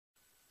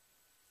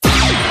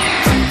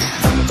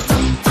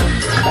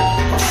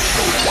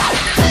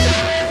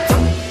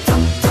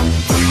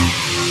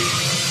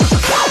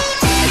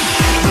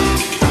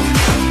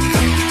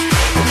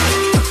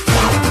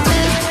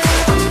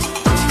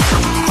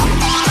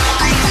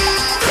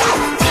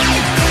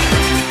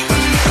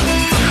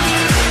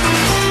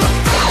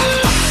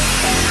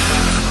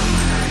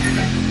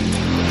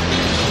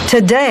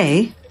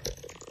Today,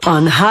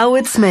 on how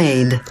it's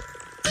made.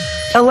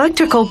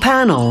 Electrical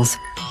panels.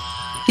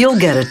 You'll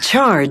get a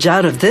charge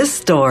out of this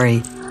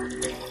story.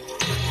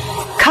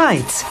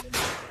 Kites.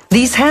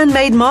 These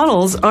handmade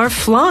models are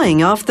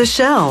flying off the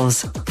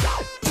shelves.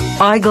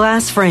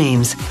 Eyeglass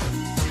frames.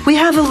 We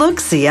have a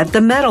look-see at the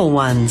metal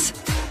ones.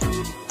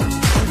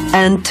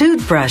 And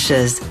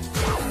toothbrushes.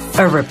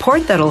 A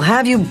report that'll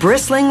have you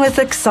bristling with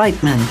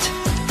excitement.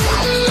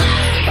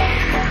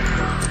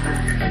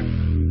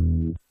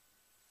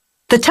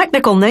 The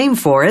technical name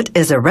for it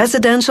is a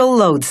residential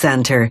load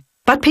center,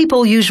 but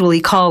people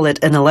usually call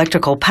it an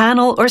electrical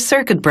panel or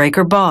circuit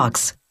breaker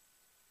box.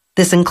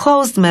 This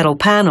enclosed metal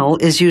panel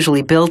is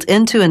usually built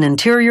into an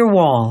interior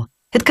wall.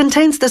 It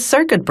contains the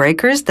circuit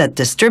breakers that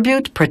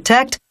distribute,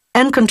 protect,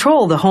 and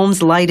control the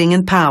home's lighting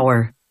and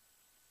power.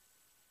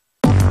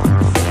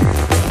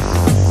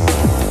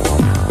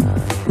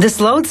 This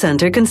load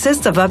center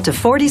consists of up to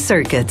 40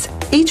 circuits.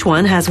 Each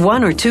one has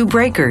 1 or 2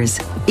 breakers.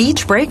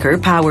 Each breaker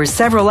powers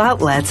several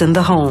outlets in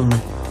the home.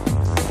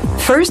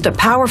 First, a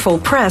powerful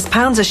press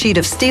pounds a sheet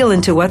of steel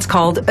into what's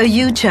called a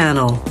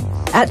U-channel.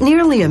 At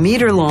nearly a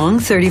meter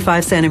long,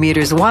 35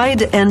 centimeters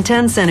wide, and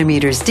 10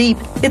 centimeters deep,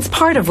 it's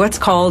part of what's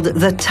called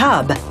the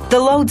tub, the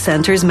load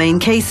center's main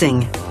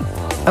casing.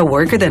 A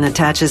worker then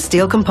attaches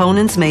steel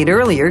components made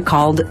earlier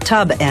called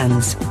tub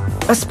ends.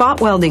 A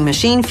spot welding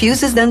machine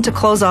fuses them to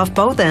close off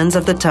both ends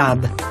of the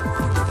tub.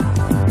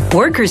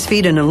 Workers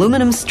feed an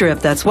aluminum strip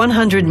that's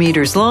 100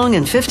 meters long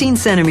and 15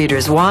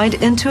 centimeters wide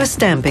into a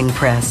stamping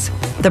press.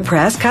 The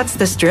press cuts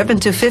the strip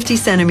into 50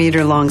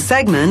 centimeter long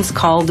segments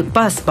called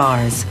bus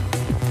bars.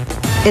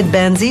 It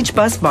bends each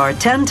bus bar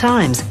 10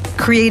 times,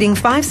 creating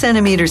 5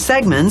 centimeter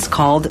segments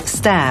called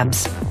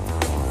stabs.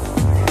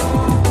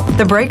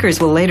 The breakers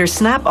will later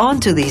snap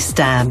onto these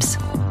stabs.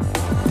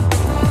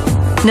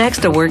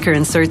 Next, a worker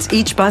inserts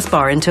each bus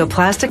bar into a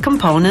plastic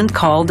component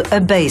called a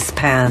base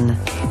pan.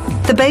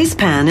 The base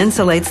pan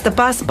insulates the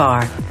bus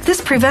bar.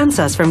 This prevents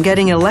us from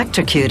getting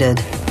electrocuted.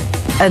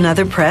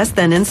 Another press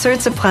then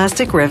inserts a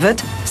plastic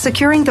rivet,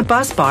 securing the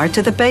bus bar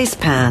to the base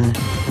pan.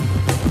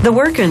 The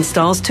worker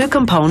installs 2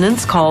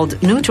 components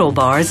called neutral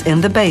bars in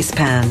the base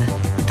pan.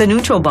 The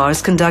neutral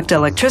bars conduct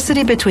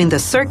electricity between the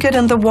circuit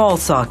and the wall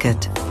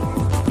socket.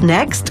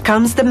 Next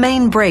comes the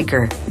main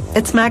breaker.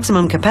 Its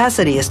maximum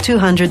capacity is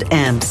 200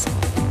 amps.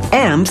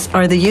 Amps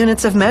are the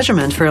units of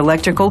measurement for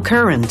electrical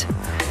current.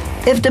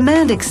 If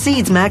demand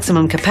exceeds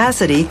maximum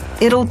capacity,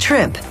 it'll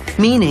trip,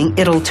 meaning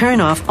it'll turn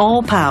off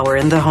all power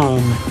in the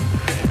home.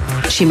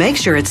 She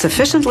makes sure it's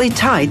sufficiently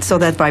tight so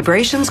that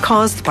vibrations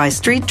caused by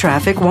street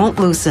traffic won't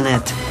loosen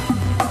it.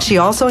 She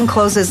also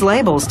encloses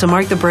labels to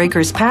mark the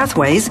breaker's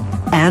pathways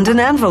and an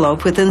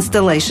envelope with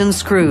installation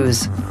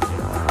screws.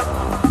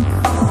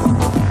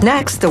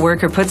 Next, the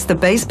worker puts the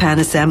base pan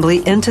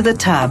assembly into the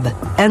tub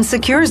and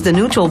secures the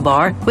neutral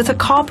bar with a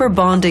copper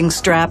bonding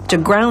strap to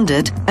ground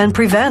it and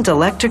prevent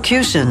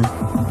electrocution.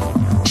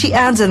 She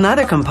adds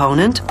another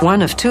component,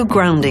 one of 2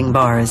 grounding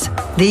bars.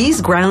 These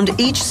ground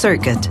each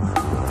circuit.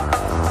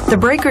 The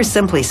breakers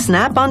simply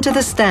snap onto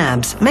the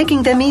stabs,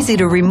 making them easy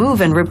to remove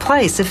and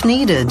replace if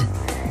needed.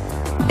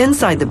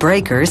 Inside the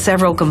breaker,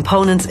 several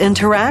components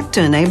interact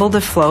to enable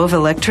the flow of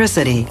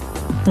electricity.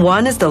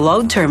 One is the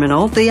load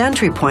terminal, the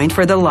entry point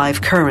for the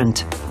live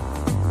current.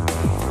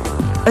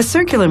 A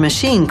circular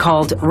machine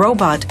called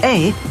Robot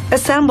A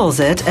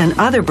assembles it and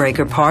other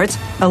breaker parts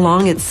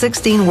along its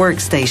 16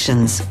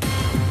 workstations.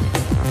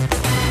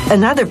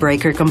 Another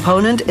breaker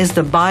component is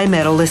the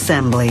bimetal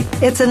assembly.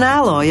 It's an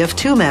alloy of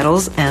 2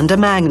 metals and a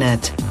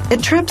magnet.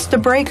 It trips the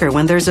breaker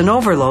when there's an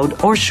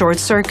overload or short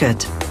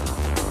circuit.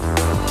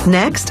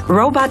 Next,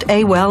 Robot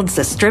A welds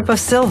a strip of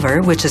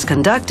silver, which is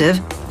conductive,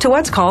 to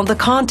what's called the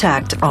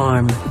contact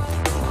arm.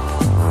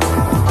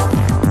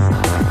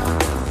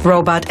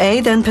 Robot A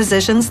then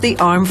positions the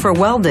arm for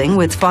welding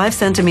with 5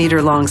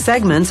 centimeter long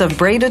segments of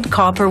braided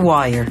copper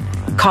wire.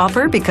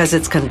 Copper because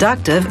it's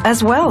conductive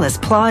as well as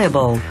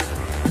pliable.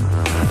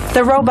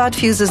 The robot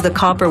fuses the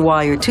copper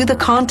wire to the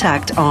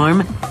contact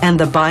arm and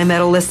the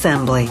bimetal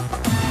assembly.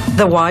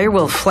 The wire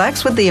will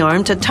flex with the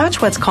arm to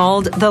touch what's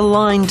called the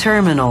line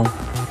terminal.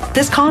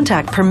 This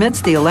contact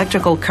permits the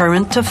electrical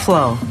current to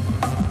flow.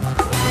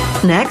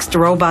 Next,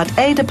 Robot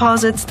A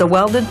deposits the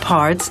welded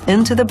parts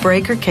into the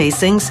breaker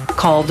casings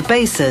called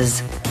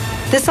bases.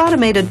 This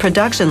automated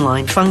production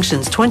line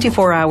functions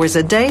 24 hours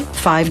a day,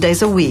 5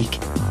 days a week,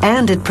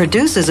 and it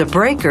produces a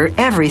breaker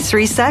every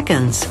 3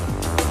 seconds.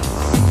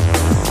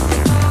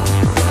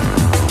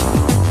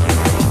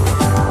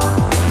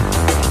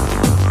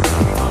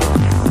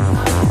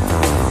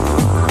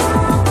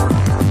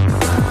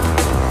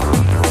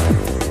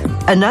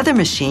 Another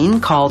machine,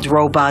 called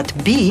Robot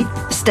B,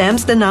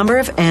 stamps the number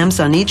of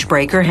amps on each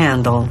breaker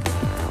handle.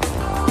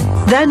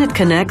 Then it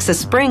connects a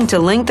spring to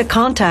link the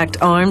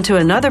contact arm to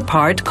another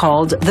part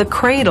called the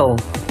cradle.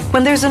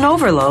 When there's an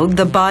overload,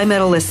 the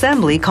bimetal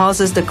assembly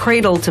causes the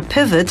cradle to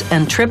pivot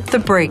and trip the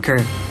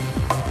breaker.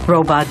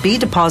 Robot B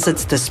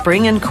deposits the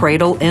spring and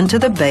cradle into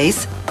the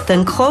base,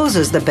 then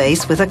closes the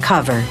base with a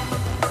cover.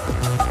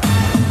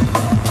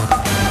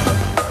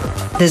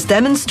 This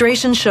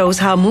demonstration shows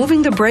how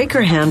moving the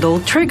breaker handle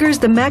triggers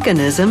the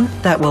mechanism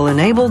that will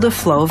enable the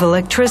flow of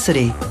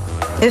electricity.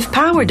 If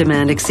power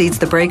demand exceeds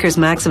the breaker's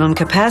maximum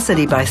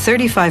capacity by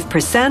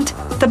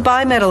 35%, the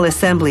bimetal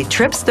assembly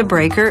trips the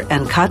breaker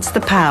and cuts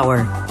the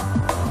power.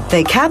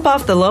 They cap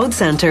off the load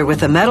center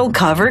with a metal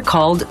cover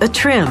called a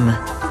trim.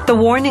 The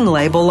warning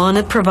label on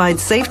it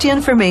provides safety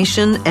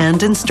information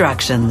and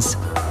instructions.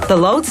 The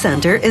load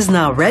center is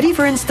now ready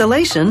for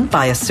installation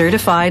by a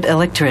certified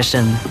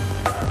electrician.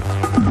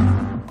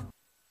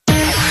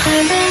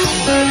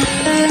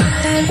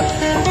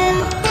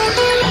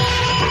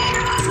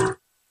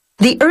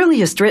 The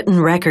earliest written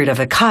record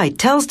of a kite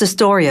tells the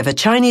story of a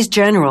Chinese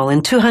general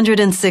in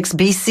 206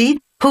 BC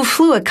who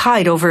flew a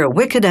kite over a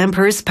wicked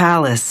emperor's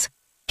palace.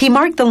 He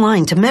marked the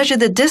line to measure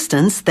the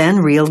distance, then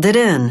reeled it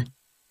in.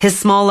 His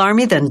small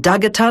army then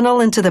dug a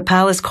tunnel into the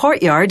palace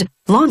courtyard,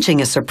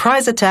 launching a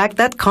surprise attack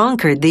that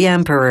conquered the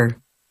emperor.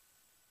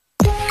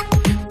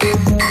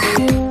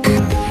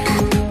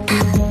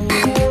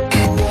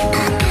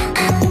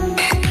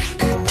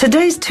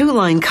 Today's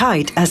two-line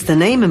kite, as the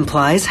name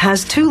implies,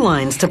 has two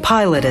lines to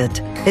pilot it.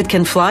 It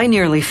can fly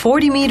nearly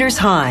 40 meters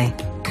high.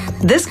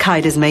 This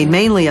kite is made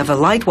mainly of a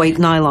lightweight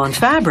nylon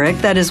fabric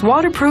that is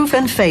waterproof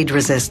and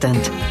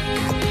fade-resistant.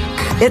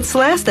 It's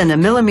less than 1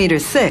 millimeter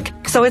thick,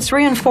 so it's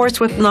reinforced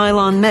with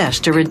nylon mesh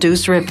to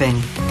reduce ripping.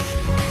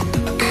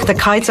 The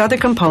kite's other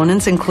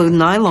components include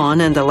nylon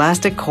and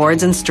elastic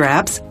cords and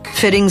straps,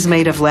 fittings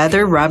made of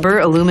leather, rubber,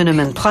 aluminum,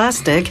 and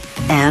plastic,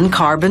 and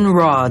carbon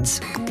rods.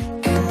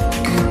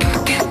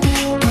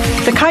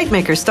 The kite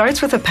maker starts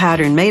with a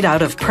pattern made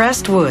out of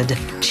pressed wood.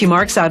 She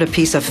marks out a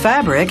piece of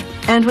fabric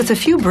and, with a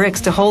few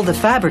bricks to hold the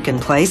fabric in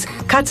place,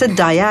 cuts it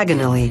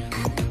diagonally.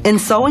 In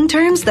sewing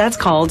terms, that's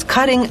called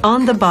cutting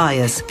on the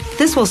bias.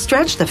 This will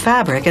stretch the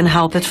fabric and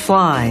help it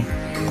fly.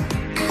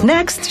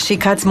 Next, she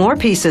cuts more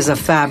pieces of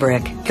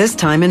fabric, this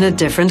time in a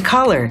different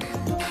color.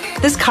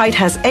 This kite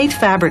has 8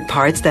 fabric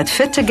parts that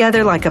fit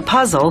together like a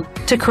puzzle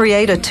to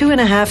create a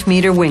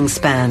 2.5-meter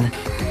wingspan.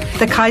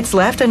 The kite's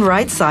left and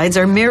right sides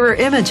are mirror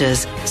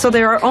images, so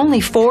there are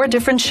only 4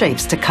 different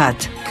shapes to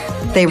cut.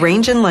 They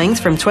range in length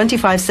from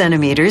 25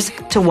 centimeters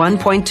to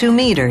 1.2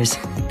 meters.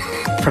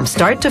 From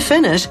start to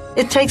finish,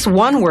 it takes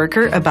one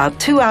worker about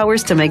 2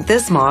 hours to make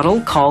this model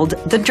called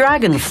the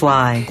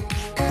Dragonfly.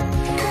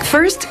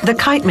 First, the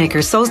kite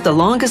maker sews the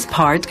longest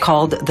part,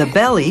 called the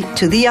belly,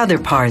 to the other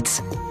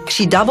parts.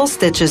 She double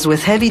stitches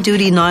with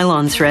heavy-duty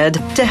nylon thread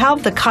to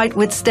help the kite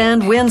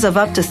withstand winds of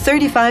up to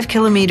 35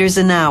 kilometers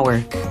an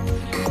hour.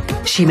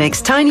 She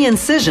makes tiny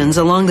incisions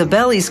along the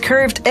belly's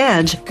curved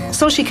edge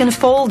so she can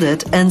fold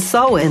it and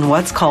sew in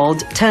what's called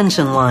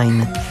tension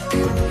line.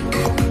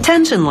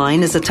 Tension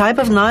line is a type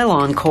of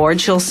nylon cord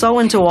she'll sew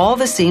into all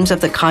the seams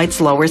of the kite's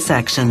lower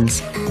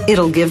sections.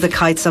 It'll give the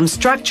kite some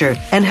structure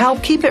and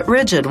help keep it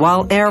rigid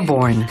while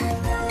airborne.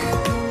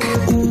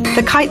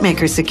 The kite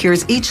maker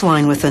secures each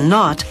line with a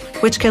knot,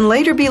 which can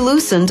later be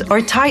loosened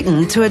or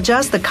tightened to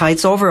adjust the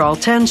kite's overall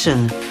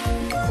tension.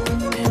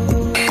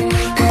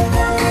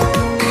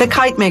 The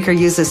kite maker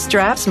uses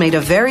straps made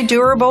of very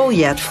durable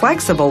yet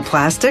flexible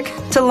plastic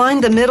to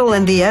line the middle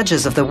and the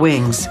edges of the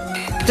wings.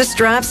 The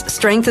straps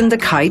strengthen the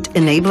kite,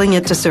 enabling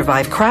it to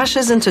survive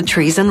crashes into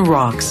trees and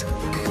rocks.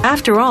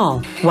 After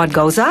all, what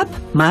goes up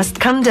must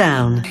come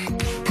down.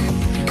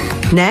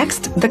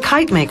 Next, the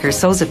kite maker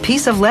sews a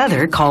piece of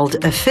leather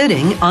called a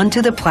fitting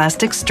onto the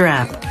plastic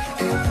strap.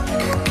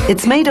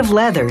 It's made of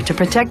leather to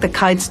protect the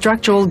kite's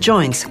structural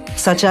joints,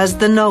 such as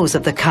the nose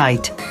of the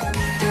kite.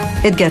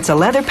 It gets a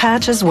leather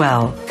patch as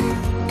well.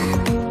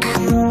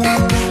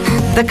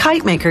 The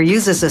kite maker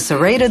uses a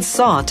serrated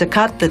saw to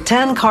cut the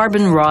 10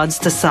 carbon rods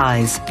to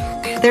size.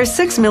 They're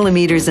 6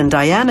 millimeters in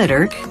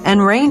diameter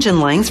and range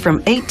in length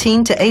from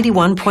 18 to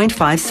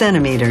 81.5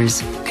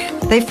 centimeters.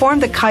 They form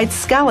the kite's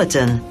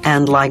skeleton,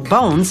 and like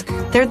bones,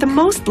 they're the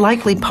most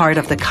likely part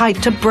of the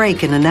kite to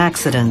break in an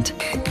accident.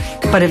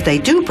 But if they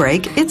do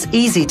break, it's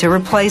easy to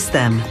replace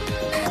them.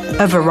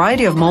 A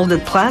variety of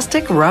molded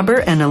plastic, rubber,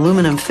 and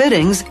aluminum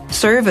fittings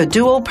serve a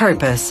dual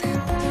purpose.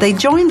 They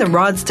join the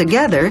rods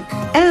together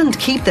and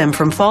keep them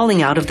from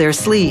falling out of their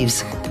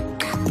sleeves.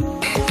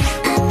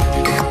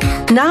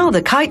 Now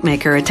the kite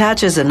maker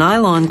attaches a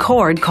nylon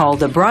cord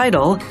called a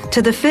bridle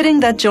to the fitting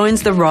that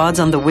joins the rods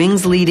on the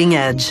wing's leading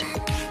edge.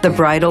 The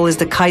bridle is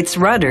the kite's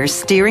rudder,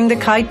 steering the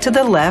kite to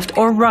the left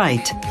or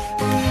right.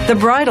 The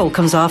bridle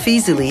comes off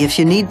easily if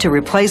you need to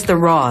replace the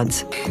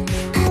rods.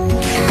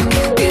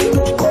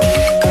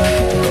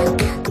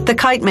 The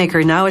kite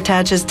maker now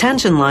attaches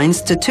tension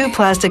lines to 2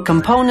 plastic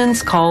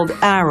components called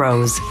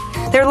arrows.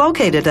 They're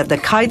located at the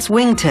kite's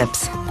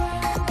wingtips.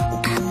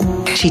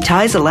 She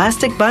ties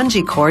elastic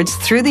bungee cords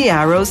through the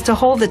arrows to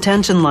hold the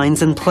tension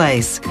lines in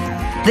place.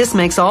 This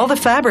makes all the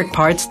fabric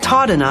parts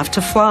taut enough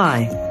to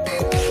fly.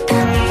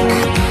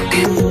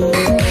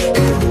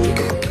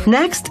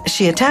 Next,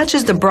 she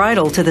attaches the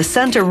bridle to the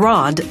center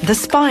rod, the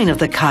spine of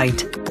the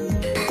kite.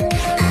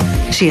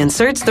 She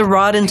inserts the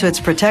rod into its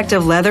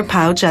protective leather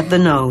pouch at the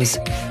nose.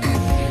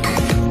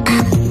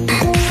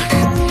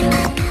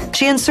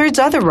 She inserts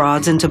other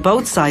rods into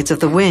both sides of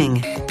the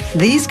wing.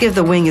 These give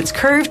the wing its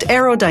curved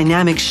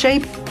aerodynamic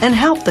shape and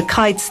help the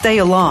kite stay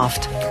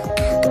aloft.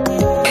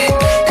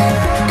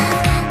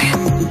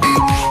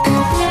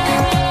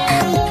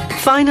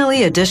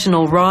 Finally,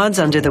 additional rods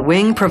under the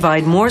wing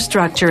provide more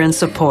structure and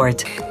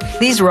support.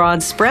 These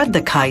rods spread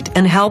the kite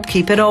and help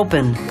keep it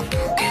open.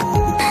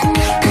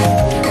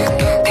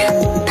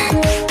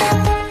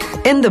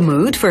 In the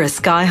mood for a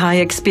sky-high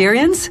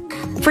experience?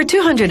 For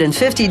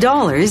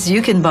 $250,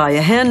 you can buy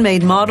a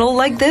handmade model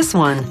like this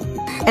one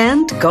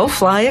and go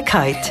fly a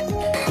kite.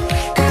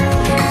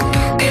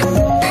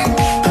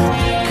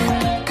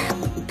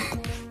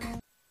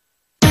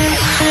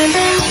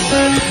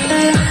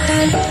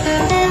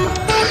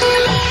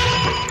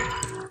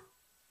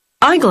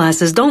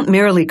 Eyeglasses don't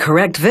merely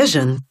correct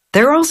vision,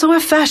 they're also a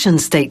fashion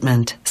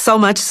statement, so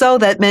much so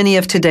that many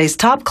of today's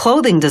top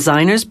clothing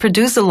designers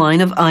produce a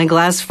line of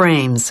eyeglass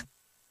frames.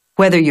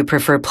 Whether you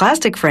prefer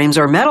plastic frames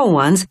or metal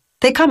ones,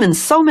 they come in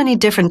so many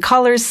different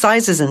colors,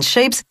 sizes, and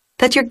shapes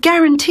that you're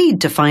guaranteed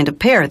to find a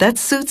pair that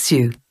suits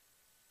you.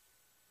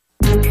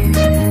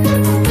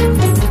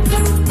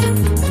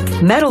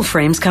 Metal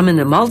frames come in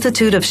a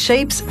multitude of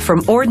shapes,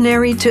 from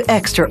ordinary to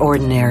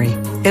extraordinary.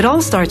 It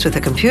all starts with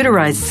a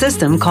computerized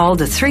system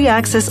called a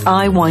 3-axis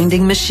eye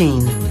winding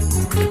machine.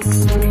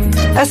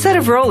 A set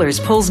of rollers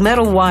pulls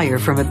metal wire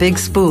from a big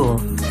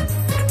spool.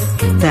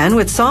 Then,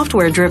 with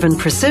software-driven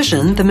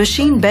precision, the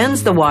machine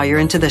bends the wire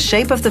into the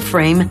shape of the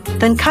frame,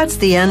 then cuts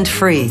the end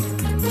free.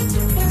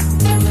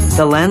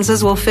 The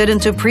lenses will fit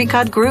into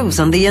pre-cut grooves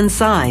on the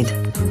inside.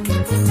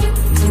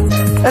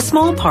 A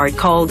small part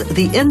called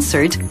the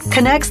insert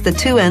connects the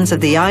two ends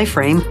of the eye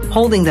frame,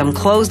 holding them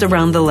closed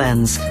around the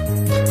lens.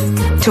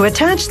 To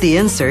attach the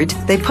insert,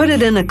 they put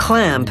it in a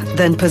clamp,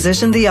 then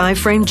position the eye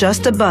frame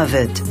just above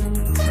it.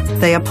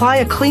 They apply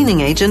a cleaning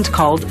agent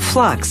called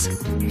flux,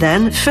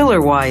 then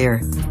filler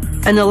wire.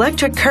 An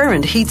electric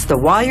current heats the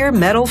wire,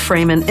 metal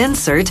frame, and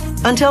insert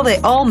until they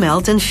all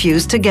melt and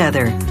fuse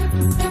together.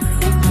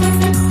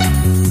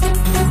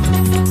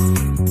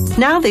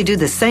 Now they do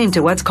the same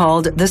to what's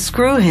called the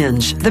screw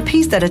hinge, the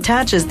piece that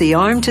attaches the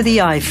arm to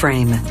the eye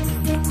frame.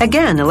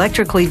 Again,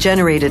 electrically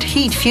generated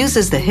heat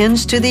fuses the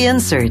hinge to the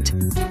insert.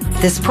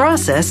 This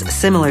process,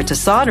 similar to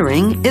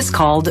soldering, is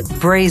called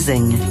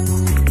brazing.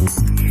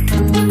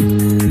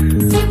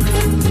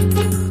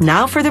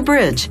 Now for the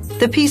bridge,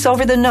 the piece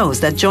over the nose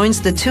that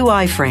joins the two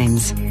eye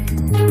frames.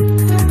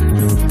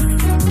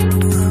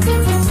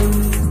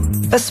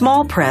 A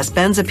small press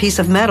bends a piece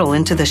of metal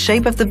into the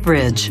shape of the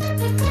bridge.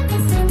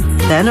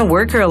 Then a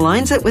worker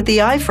aligns it with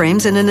the eye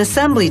frames in an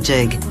assembly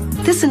jig.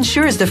 This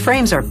ensures the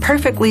frames are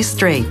perfectly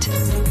straight.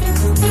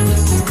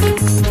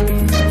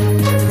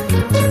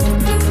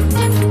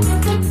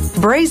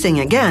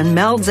 Brazing again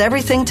melds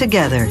everything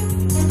together.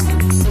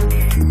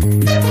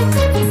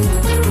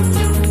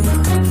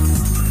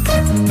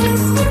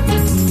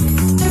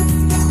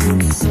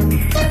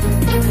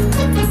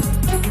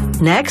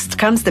 Next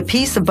comes the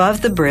piece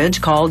above the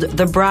bridge called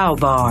the brow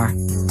bar.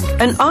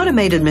 An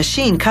automated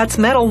machine cuts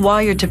metal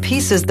wire to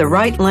pieces the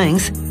right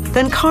length,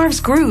 then carves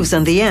grooves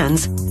on the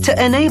ends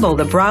to enable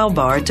the brow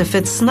bar to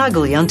fit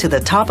snugly onto the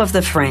top of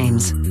the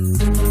frames.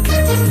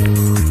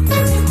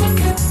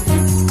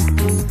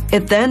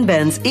 It then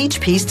bends each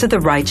piece to the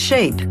right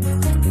shape.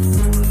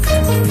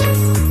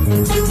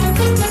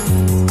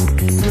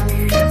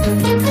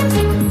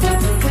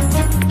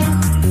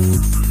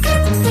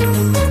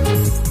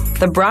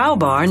 The brow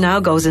bar now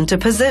goes into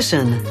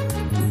position.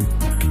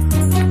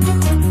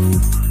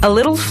 A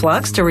little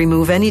flux to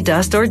remove any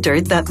dust or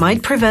dirt that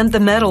might prevent the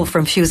metal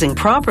from fusing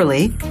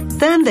properly.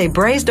 Then they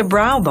braze the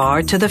brow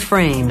bar to the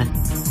frame.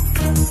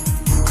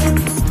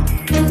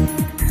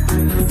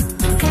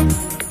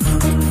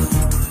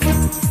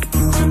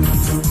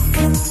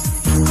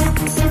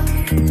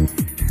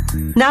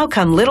 Now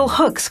come little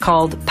hooks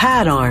called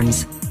pad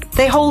arms.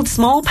 They hold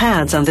small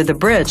pads under the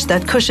bridge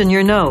that cushion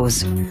your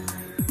nose.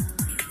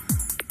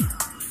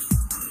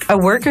 A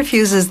worker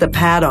fuses the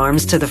pad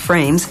arms to the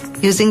frames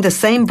using the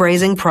same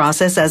brazing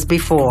process as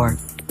before.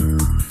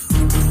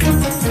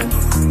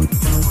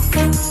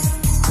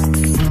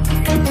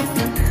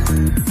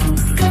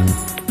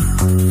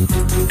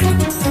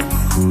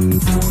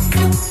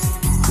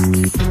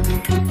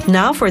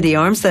 Now for the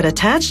arms that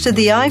attach to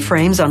the eye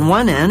frames on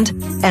one end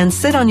and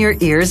sit on your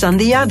ears on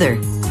the other.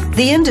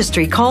 The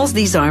industry calls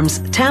these arms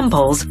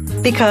temples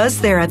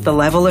because they're at the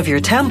level of your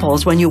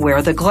temples when you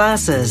wear the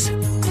glasses.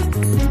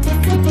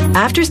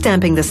 After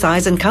stamping the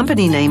size and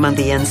company name on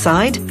the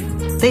inside,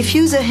 they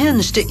fuse a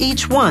hinge to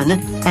each one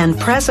and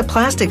press a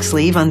plastic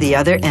sleeve on the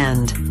other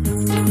end.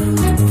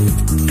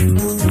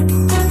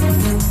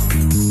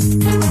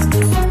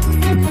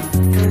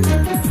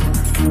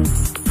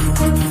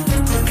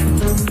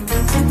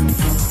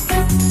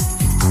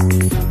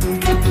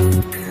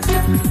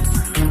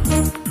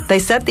 They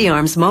set the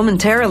arms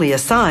momentarily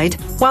aside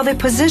while they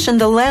position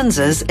the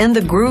lenses in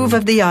the groove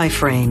of the eye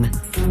frame.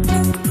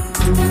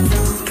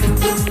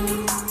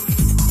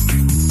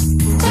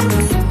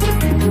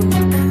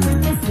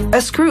 A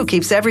screw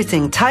keeps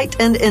everything tight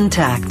and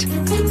intact.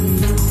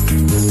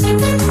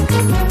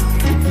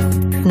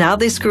 Now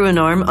they screw an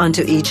arm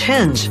onto each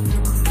hinge.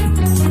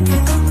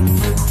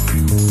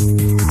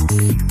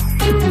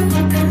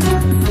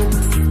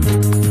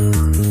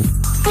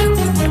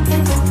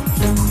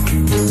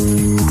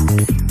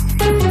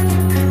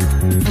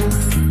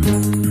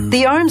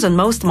 The arms on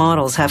most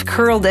models have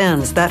curled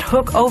ends that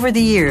hook over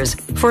the ears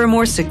for a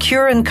more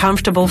secure and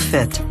comfortable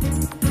fit.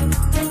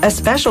 A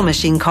special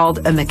machine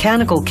called a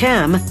mechanical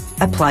cam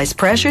applies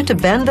pressure to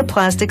bend the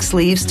plastic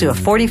sleeves to a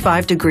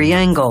 45-degree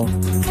angle.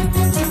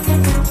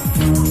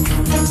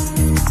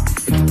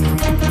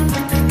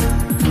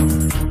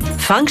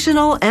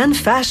 Functional and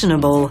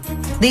fashionable,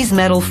 these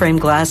metal frame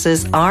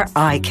glasses are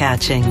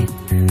eye-catching.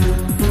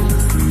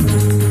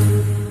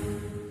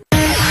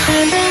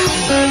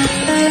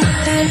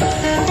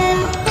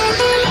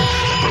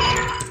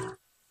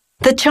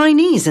 The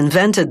Chinese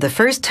invented the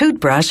first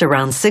toothbrush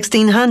around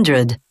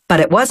 1600, but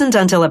it wasn't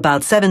until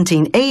about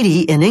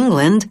 1780 in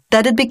England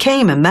that it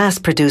became a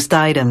mass-produced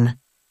item.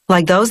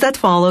 Like those that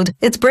followed,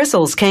 its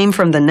bristles came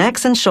from the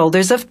necks and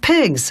shoulders of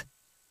pigs.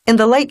 In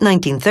the late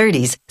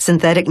 1930s,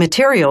 synthetic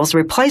materials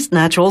replaced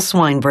natural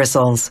swine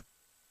bristles.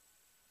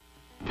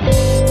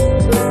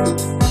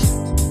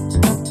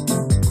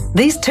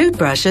 These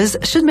toothbrushes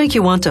should make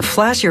you want to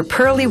flash your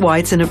pearly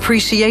whites in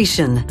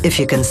appreciation if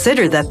you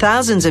consider that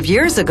thousands of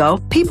years ago,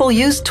 people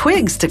used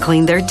twigs to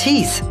clean their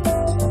teeth.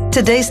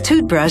 Today's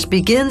toothbrush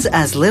begins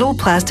as little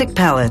plastic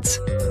pellets.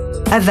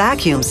 A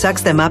vacuum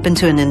sucks them up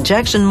into an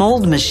injection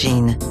mold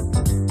machine.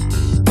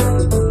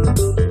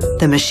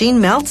 The machine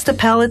melts the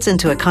pellets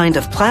into a kind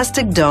of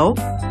plastic dough,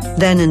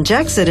 then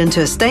injects it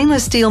into a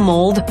stainless steel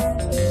mold,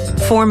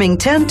 forming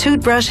 10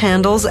 toothbrush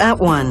handles at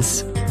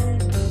once.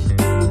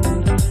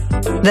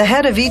 The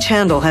head of each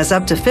handle has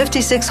up to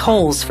 56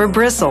 holes for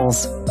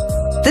bristles.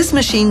 This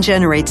machine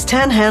generates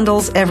 10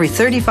 handles every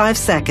 35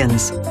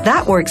 seconds.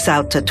 That works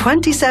out to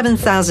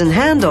 27,000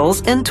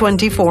 handles in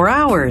 24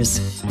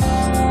 hours.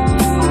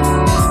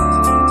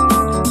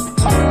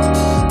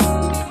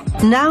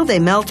 Now they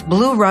melt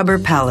blue rubber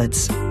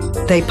pellets.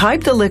 They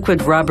pipe the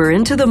liquid rubber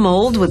into the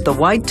mold with the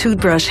white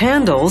toothbrush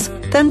handles,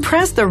 then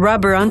press the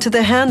rubber onto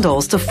the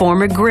handles to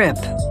form a grip.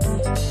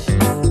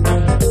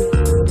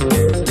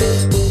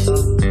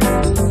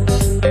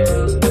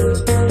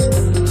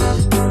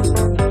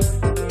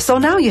 So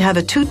now you have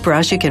a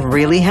toothbrush you can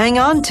really hang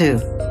on to.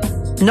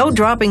 No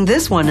dropping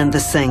this one in the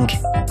sink.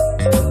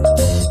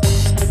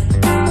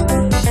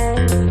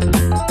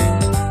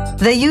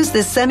 They use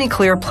this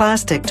semi-clear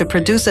plastic to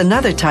produce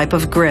another type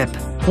of grip,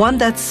 one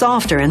that's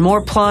softer and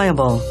more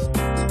pliable.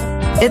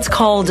 It's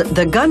called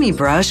the gummy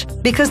brush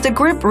because the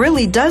grip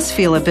really does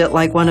feel a bit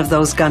like one of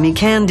those gummy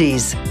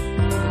candies.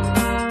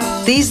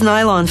 These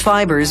nylon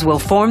fibers will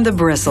form the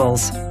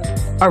bristles.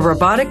 A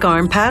robotic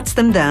arm pats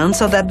them down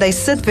so that they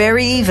sit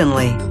very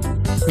evenly.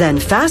 Then,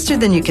 faster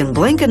than you can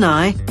blink an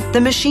eye,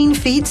 the machine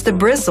feeds the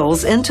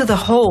bristles into the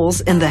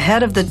holes in the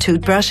head of the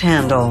toothbrush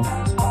handle.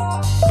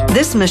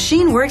 This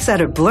machine works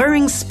at a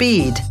blurring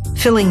speed,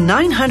 filling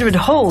 900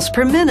 holes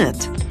per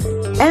minute.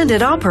 And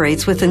it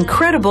operates with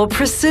incredible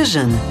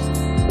precision.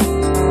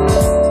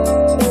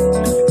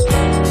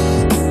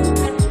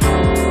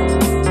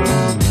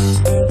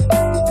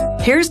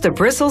 Here's the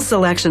bristle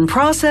selection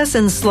process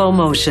in slow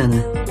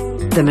motion.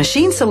 The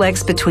machine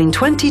selects between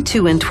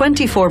 22 and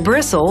 24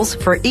 bristles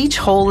for each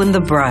hole in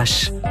the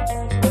brush.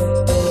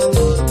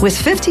 With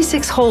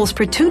 56 holes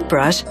per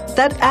toothbrush,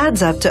 that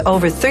adds up to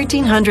over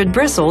 1,300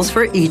 bristles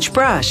for each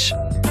brush.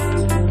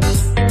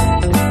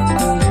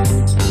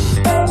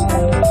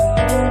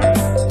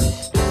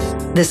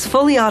 This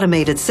fully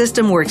automated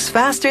system works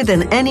faster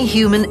than any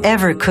human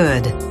ever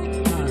could.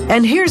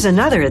 And here's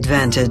another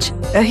advantage.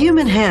 A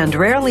human hand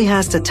rarely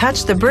has to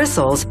touch the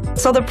bristles,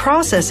 so the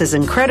process is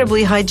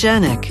incredibly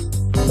hygienic.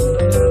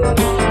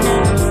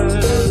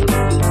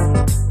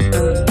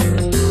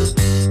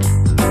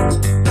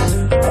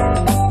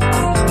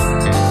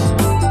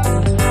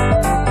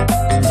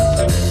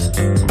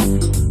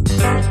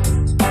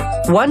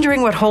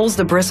 Wondering what holds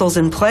the bristles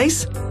in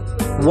place?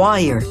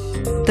 Wire.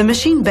 The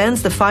machine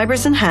bends the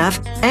fibers in half,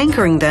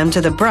 anchoring them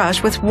to the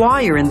brush with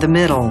wire in the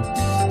middle.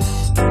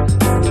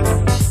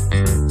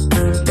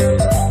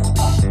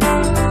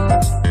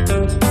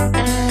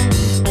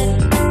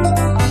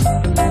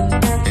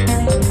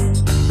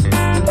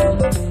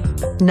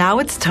 Now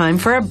it's time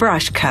for a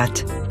brush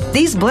cut.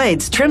 These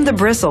blades trim the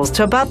bristles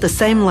to about the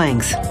same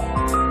length.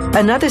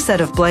 Another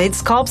set of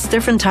blades sculpts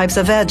different types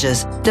of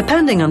edges,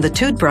 depending on the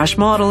toothbrush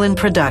model in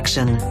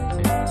production.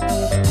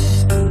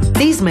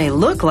 These may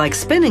look like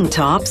spinning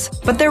tops,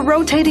 but they're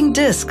rotating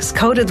discs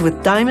coated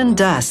with diamond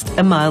dust,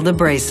 a mild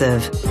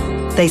abrasive.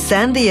 They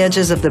sand the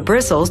edges of the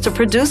bristles to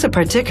produce a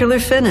particular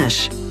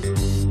finish.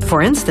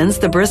 For instance,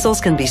 the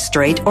bristles can be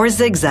straight or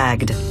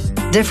zigzagged.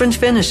 Different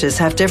finishes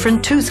have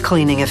different tooth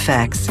cleaning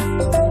effects.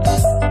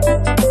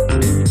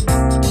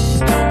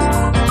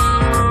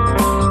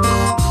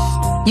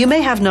 You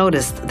may have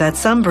noticed that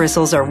some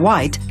bristles are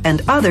white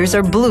and others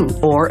are blue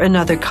or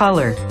another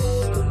color.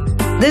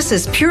 This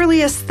is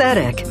purely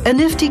aesthetic, a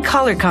nifty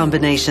color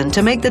combination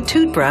to make the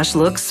toothbrush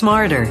look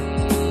smarter.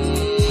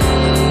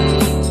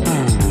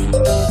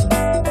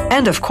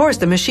 And of course,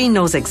 the machine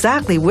knows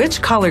exactly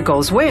which color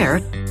goes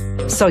where,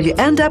 so you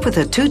end up with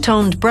a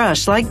two-toned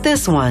brush like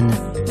this one.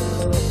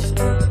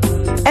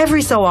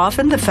 Every so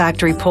often, the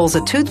factory pulls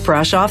a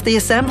toothbrush off the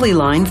assembly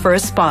line for a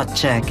spot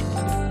check.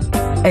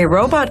 A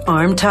robot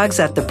arm tugs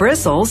at the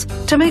bristles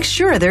to make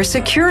sure they're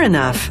secure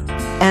enough.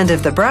 And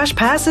if the brush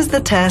passes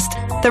the test,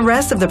 the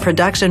rest of the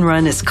production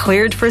run is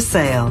cleared for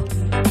sale.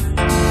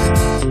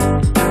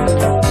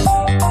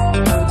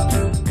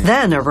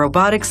 Then a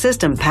robotic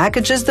system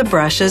packages the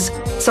brushes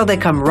so they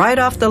come right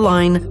off the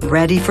line,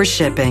 ready for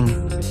shipping.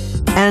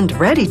 And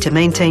ready to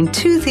maintain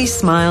toothy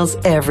smiles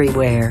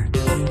everywhere.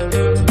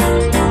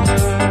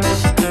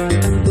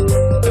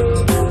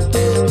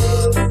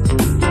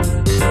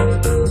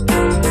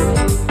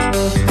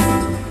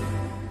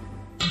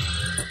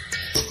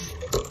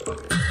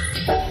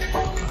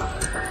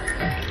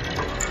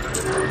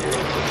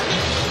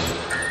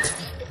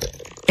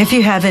 If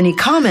you have any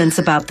comments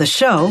about the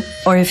show,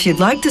 or if you'd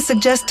like to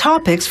suggest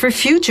topics for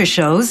future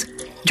shows,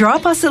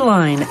 drop us a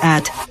line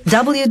at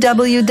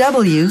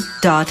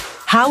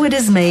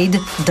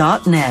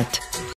www.howitismade.net.